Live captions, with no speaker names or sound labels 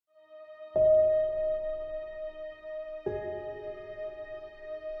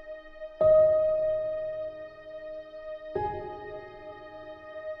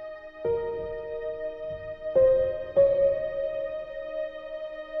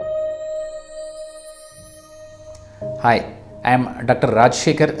Hi, I am Dr.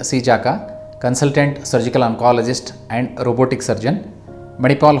 Rajashekhar C Jaka, Consultant Surgical Oncologist and Robotic Surgeon,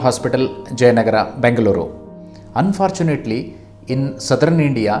 Manipal Hospital, Jayanagar, Bangalore. Unfortunately, in southern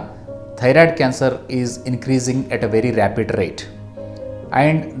India, thyroid cancer is increasing at a very rapid rate,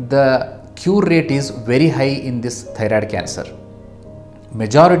 and the cure rate is very high in this thyroid cancer.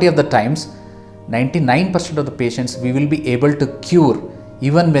 Majority of the times, 99% of the patients we will be able to cure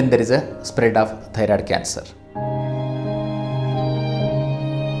even when there is a spread of thyroid cancer.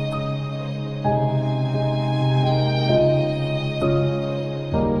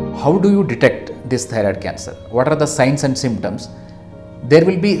 How do you detect this thyroid cancer? What are the signs and symptoms? There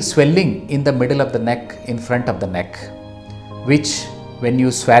will be swelling in the middle of the neck, in front of the neck, which when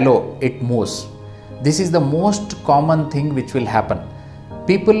you swallow, it moves. This is the most common thing which will happen.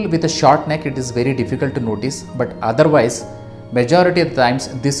 People with a short neck, it is very difficult to notice, but otherwise, majority of the times,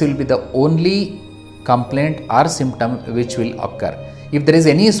 this will be the only complaint or symptom which will occur. If there is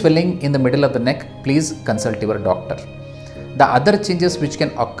any swelling in the middle of the neck, please consult your doctor. The other changes which can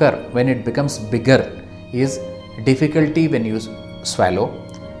occur when it becomes bigger is difficulty when you swallow,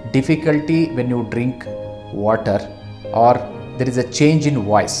 difficulty when you drink water, or there is a change in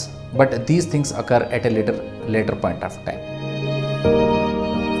voice. But these things occur at a later point of time.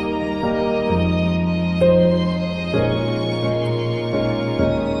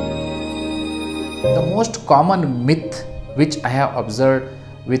 The most common myth which I have observed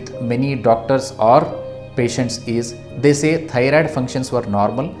with many doctors or patients is they say thyroid functions were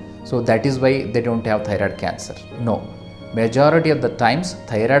normal, so that is why they don't have thyroid cancer. No, majority of the times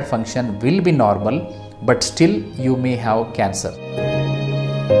thyroid function will be normal, but still you may have cancer.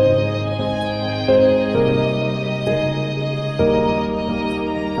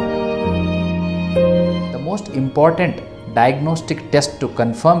 The most important diagnostic test to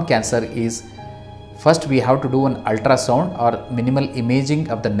confirm cancer is, first we have to do an ultrasound or minimal imaging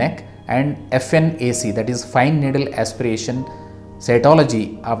of the neck, and FNAC, that is fine needle aspiration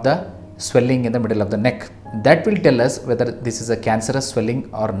cytology of the swelling in the middle of the neck. That will tell us whether this is a cancerous swelling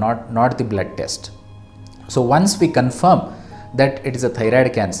or not the blood test. So once we confirm that it is a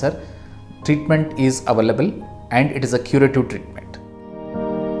thyroid cancer, treatment is available and it is a curative treatment.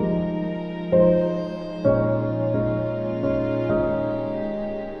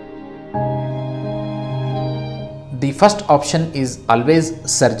 The first option is always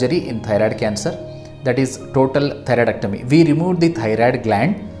surgery in thyroid cancer, that is total thyroidectomy. We remove the thyroid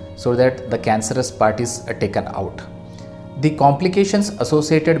gland so that the cancerous part is taken out. The complications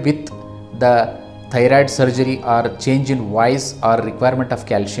associated with the thyroid surgery or change in voice or requirement of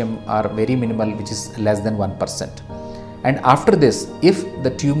calcium are very minimal, which is less than 1%. And after this, if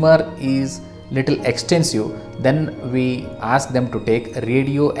the tumor is little extensive, then we ask them to take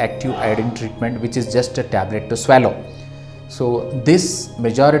radioactive iodine treatment, which is just a tablet to swallow. So this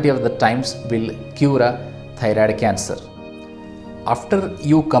majority of the times will cure a thyroid cancer. After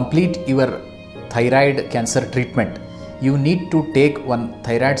you complete your thyroid cancer treatment, you need to take one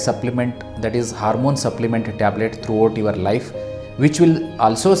thyroid supplement, that is hormone supplement tablet, throughout your life, which will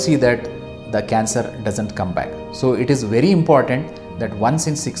also see that the cancer doesn't come back. So it is very important that once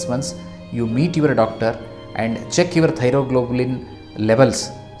in 6 months you meet your doctor and check your thyroglobulin levels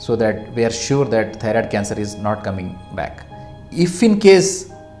so that we are sure that thyroid cancer is not coming back. If in case,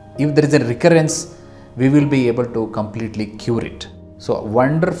 if there is a recurrence, we will be able to completely cure it. So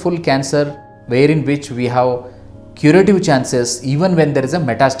wonderful cancer wherein which we have curative chances even when there is a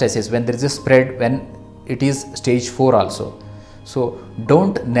metastasis, when there is a spread, when it is stage 4 also. So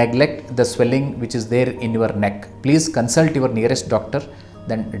don't neglect the swelling which is there in your neck. Please consult your nearest doctor,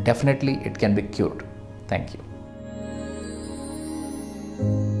 then definitely it can be cured. Thank you.